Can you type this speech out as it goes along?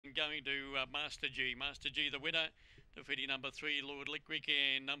going to Master G. Master G, the winner, defeating number 3, Lord Lickrick,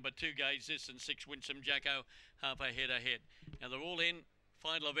 and number 2, Gauge This, and 6, Winsome Jacko, half a head ahead. Now they're all in.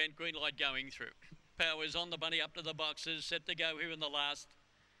 Final event, green light going through. Power's on the bunny up to the boxes, set to go here in the last.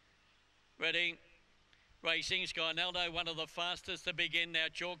 Ready. Racing, Skynaldo, one of the fastest to begin. Now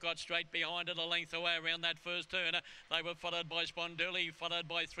Chalk got straight behind it, a length away around that first turn. They were followed by Sponduli, followed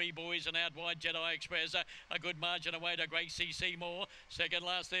by 3 Boys, and out wide Jedi Express. A good margin away to Gracie Seymour. Second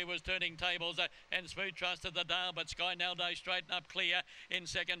last there was Turning Tables and Smooth Trust at the Dale, but Skynaldo straighten up clear. In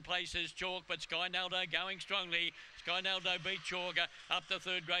second place is Chalk, but Skynaldo going strongly. Skynaldo beat Chalk. Up to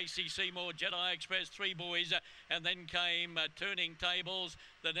third, Gracie Seymour, Jedi Express, 3 Boys, and then came Turning Tables.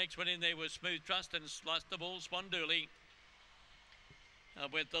 The next one in there was Smooth Trust, and last of all, Sponduli.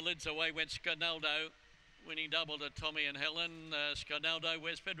 Went the lids away, went Skynaldo, winning double to Tommy and Helen. Skynaldo,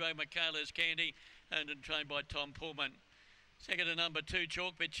 West Pedro, Michaela's Candy, and trained by Tom Pullman. Second to number 2,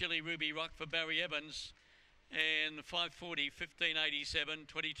 Chalk, but Chili Ruby Rock for Barry Evans. And 540, 1587,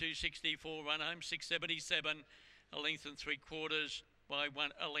 2264, run home, 677, a length and 3/4 by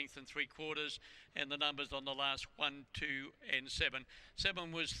a length and 3/4, and the numbers on the last 1, 2, and 7.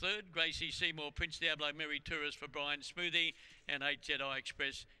 7 was third, Gracie Seymour, Prince Diablo, Merry Tourist for Brian Smoothie, and 8 Jedi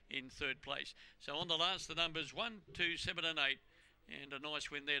Express in third place. So on the last, the numbers 1, 2, 7, and 8, and a nice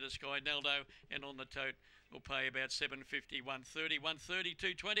win there to Skynaldo, and on the tote will pay about 750, 130, 130,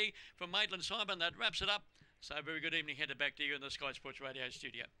 220 from Maitland Simon. That wraps it up. So very good evening. Headed back to you in the Sky Sports Radio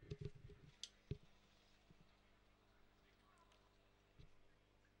studio.